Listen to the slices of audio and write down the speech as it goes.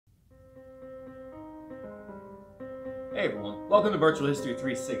Hey everyone, welcome to Virtual History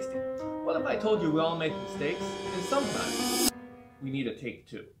 360. What if I told you we all make mistakes, and sometimes we need a take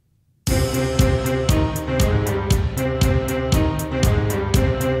two?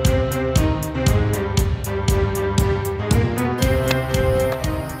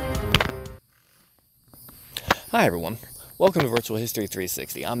 Hi everyone, welcome to Virtual History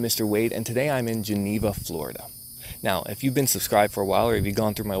 360. I'm Mr. Wade, and today I'm in Geneva, Florida. Now, if you've been subscribed for a while, or if you've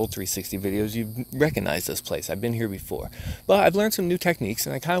gone through my old 360 videos, you've recognized this place. I've been here before. But I've learned some new techniques,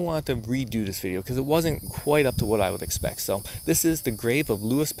 and I kind of wanted to redo this video because it wasn't quite up to what I would expect. So, this is the grave of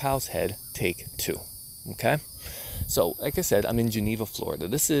Lewis Powell's head, take two. Okay? So, like I said, I'm in Geneva, Florida.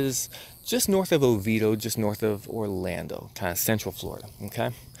 This is just north of Oviedo, just north of Orlando, kind of central Florida.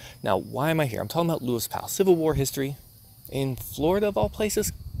 Okay? Now, why am I here? I'm talking about Lewis Powell. Civil War history in Florida, of all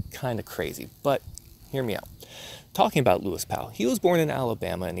places, kind of crazy. But hear me out. Talking about Lewis Powell, he was born in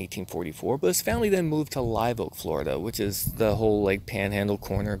Alabama in 1844, but his family then moved to Live Oak, Florida, which is the whole like panhandle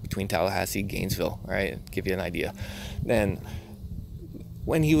corner between Tallahassee, Gainesville, right? Give you an idea. Then,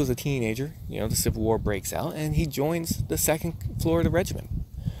 when he was a teenager, the Civil War breaks out, and he joins the 2nd Florida Regiment.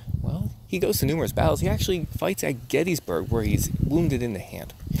 Well, he goes to numerous battles. He actually fights at Gettysburg, where he's wounded in the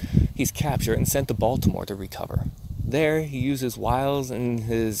hand. He's captured and sent to Baltimore to recover. There, he uses wiles and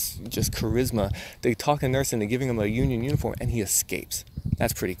his just charisma to talk a nurse into giving him a Union uniform, and he escapes.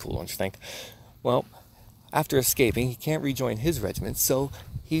 That's pretty cool, don't you think? Well, after escaping, he can't rejoin his regiment, so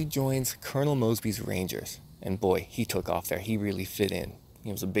he joins Colonel Mosby's Rangers. And boy, he took off there. He really fit in.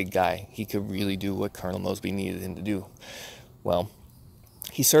 He was a big guy. He could really do what Colonel Mosby needed him to do. Well,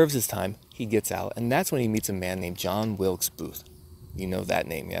 he serves his time, he gets out, and that's when he meets a man named John Wilkes Booth. You know that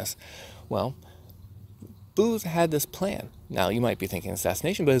name, yes? Well, Booth had this plan. Now, you might be thinking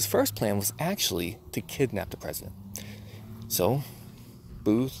assassination, but his first plan was actually to kidnap the president. So,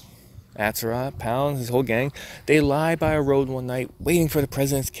 Booth, Atzerodt, Powell, and his whole gang, they lie by a road one night, waiting for the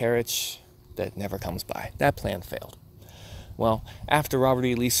president's carriage that never comes by. That plan failed. Well, after Robert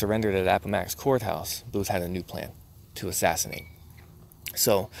E. Lee surrendered at Appomattox Courthouse, Booth had a new plan, to assassinate.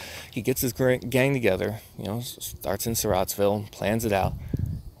 So, he gets his gang together, starts in Surrattsville, plans it out.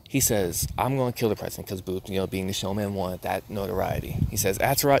 He says, I'm going to kill the president, because Booth, being the showman, wanted that notoriety. He says,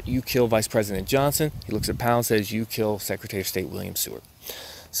 Atzerodt, you kill Vice President Johnson. He looks at Powell and says, you kill Secretary of State William Seward.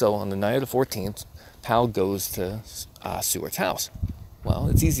 So on the night of the 14th, Powell goes to Seward's house. Well,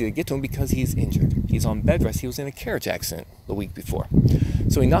 it's easy to get to him because he's injured. He's on bed rest. He was in a carriage accident the week before.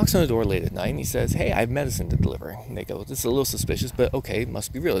 So he knocks on the door late at night and he says, hey, I have medicine to deliver. And they go, this is a little suspicious, but okay, it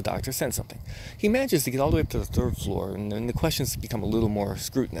must be real. The doctor sent something. He manages to get all the way up to the 3rd floor, and then the questions become a little more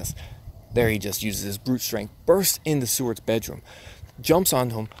scrutinous. There he just uses his brute strength, bursts into Seward's bedroom, jumps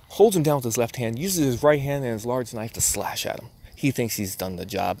onto him, holds him down with his left hand, uses his right hand and his large knife to slash at him. He thinks he's done the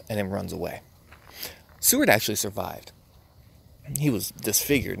job and then runs away. Seward actually survived. He was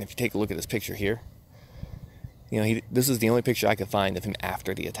disfigured, and if you take a look at this picture here, this is the only picture I could find of him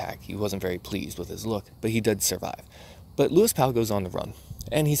after the attack. He wasn't very pleased with his look, but he did survive. But Lewis Powell goes on the run,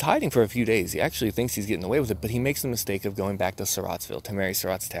 and he's hiding for a few days. He actually thinks he's getting away with it, but he makes the mistake of going back to Surrattsville, to Mary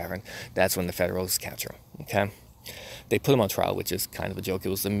Surratt's Tavern. That's when the Federals capture him, okay? They put him on trial, which is kind of a joke. It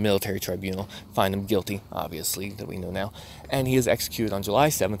was the military tribunal, find him guilty, obviously, that we know now, and he is executed on July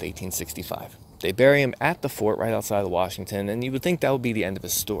 7th, 1865. They bury him at the fort right outside of Washington, and you would think that would be the end of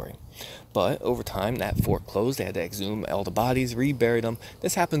his story. But over time, that fort closed. They had to exhume all the bodies, rebury them.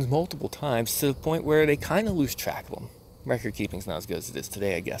 This happens multiple times to the point where they kind of lose track of them. Record keeping's not as good as it is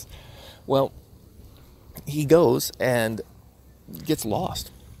today, I guess. Well, he goes and gets lost.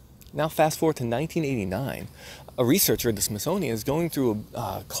 Now fast forward to 1989. A researcher at the Smithsonian is going through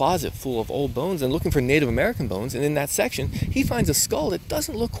a closet full of old bones and looking for Native American bones, and in that section he finds a skull that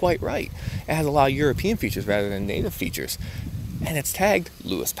doesn't look quite right. It has a lot of European features rather than native features, and it's tagged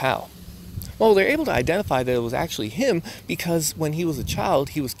Lewis Powell. Well, they're able to identify that it was actually him because when he was a child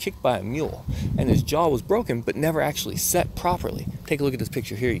he was kicked by a mule and his jaw was broken but never actually set properly. Take a look at this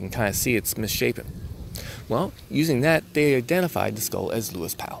picture here, you can kind of see it's misshapen. Well, using that, they identified the skull as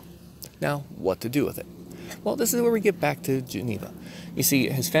Lewis Powell. Now, what to do with it? Well, this is where we get back to Geneva. You see,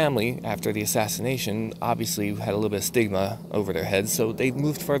 his family, after the assassination, obviously had a little bit of stigma over their heads, so they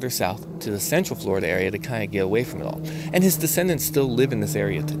moved further south to the central Florida area to kind of get away from it all. And his descendants still live in this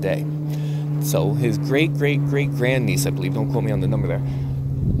area today. So his great-great-great-grandniece, I believe, don't quote me on the number there,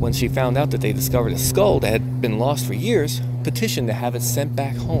 when she found out that they discovered a skull that had been lost for years, petitioned to have it sent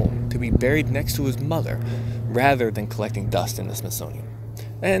back home to be buried next to his mother, rather than collecting dust in the Smithsonian.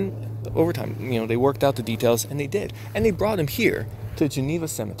 And over time, they worked out the details, and they did. And they brought him here to Geneva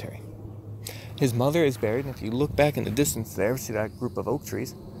Cemetery. His mother is buried, and if you look back in the distance there, see that group of oak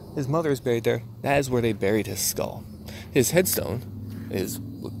trees? His mother is buried there. That is where they buried his skull. His headstone is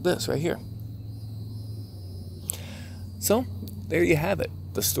this right here. So, there you have it,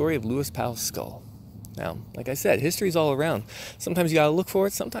 the story of Lewis Powell's skull. Now, like I said, history's all around. Sometimes you gotta look for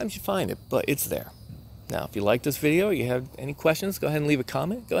it, sometimes you find it, but it's there. Now, if you like this video, you have any questions, go ahead and leave a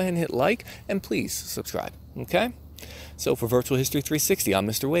comment, go ahead and hit like, and please subscribe, okay? So for Virtual History 360, I'm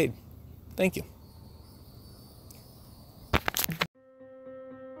Mr. Wade. Thank you.